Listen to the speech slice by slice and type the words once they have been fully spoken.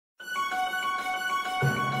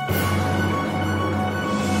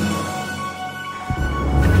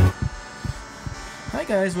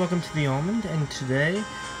guys, welcome to the Almond, and today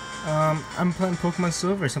I'm playing Pokemon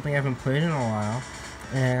Silver, something I haven't played in a while.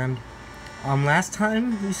 And last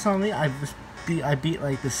time you saw me, I beat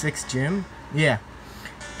like the 6th gym, yeah.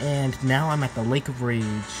 And now I'm at the Lake of Rage.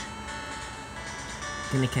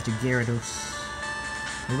 Gonna catch a Gyarados,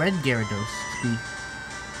 a Red Gyarados to be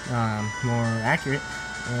more accurate.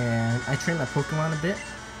 And I trained my Pokemon a bit,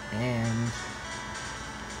 and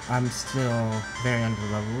I'm still very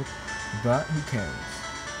underleveled. But who cares?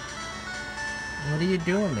 What are you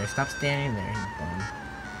doing there? Stop standing there, you bum.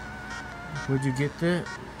 Would you get this?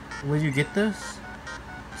 Would you get this?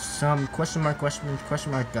 Some question mark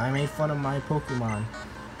guy made fun of my Pokemon.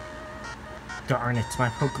 Darn it, my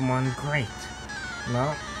Pokemon great.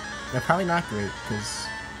 No, they're probably not great because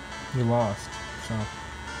you lost. So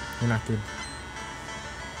you're not good.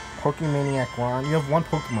 Pokemaniac 1. You have one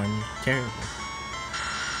Pokemon. You're terrible.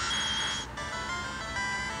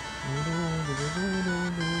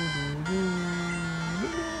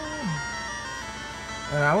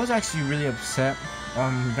 And I was actually really upset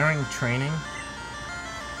during training.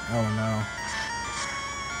 Oh no.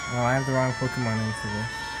 Oh, I have the wrong Pokemon name for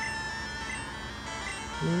this.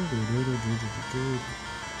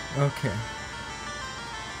 Okay.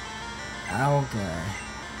 Owl guy.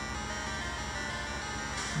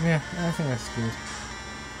 Yeah, I think that's good.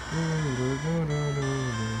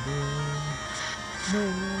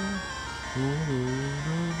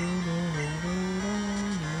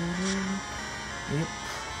 Yep.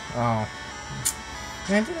 Oh.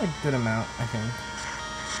 Yeah, I did a good amount, I think.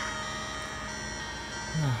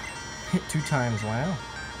 Hit 2 times, wow.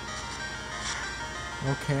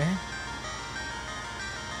 Okay.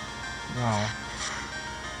 Oh.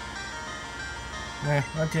 Nah,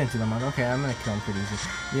 I didn't do that much. Okay, I'm gonna kill him pretty easy.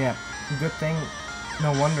 Yeah, good thing.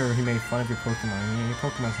 No wonder he made fun of your Pokemon. I mean, your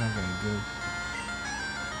Pokemon's not very good.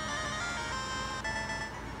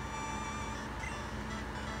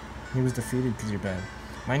 He was defeated because you're bad.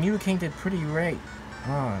 My new king did pretty great.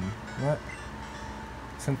 What?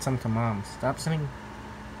 Sent some to mom. Stop sending.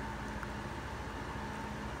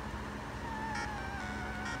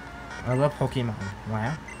 I love Pokemon.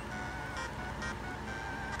 Wow.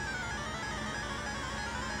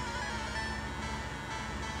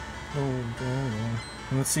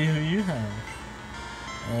 Let's see who you have.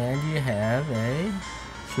 And you have a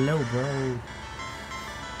Slowbro.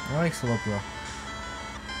 I like Slowbro.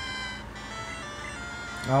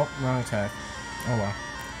 Oh, wrong attack. Oh well.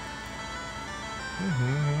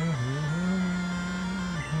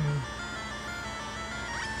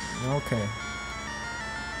 Okay.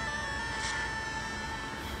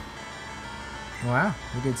 Wow,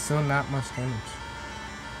 we did still not much damage.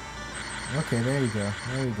 Okay, there you go.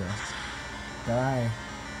 There you go. Die.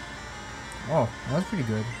 Oh, that was pretty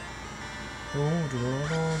good.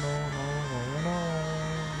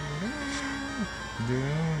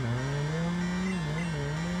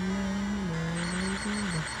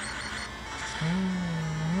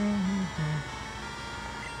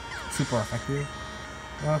 Super effective.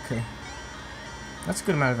 Okay. That's a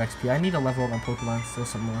good amount of XP. I need to level up my Pokemon still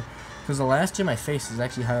some more. Because the last gym I faced is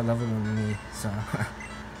actually higher level than me, so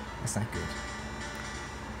that's not good.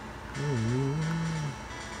 Ooh.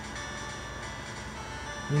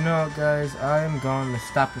 You know, guys, I am going to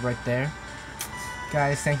stop it right there.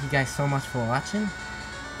 Guys, thank you guys so much for watching.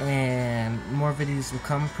 And more videos will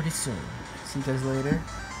come pretty soon. See you guys later.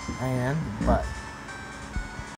 And bye.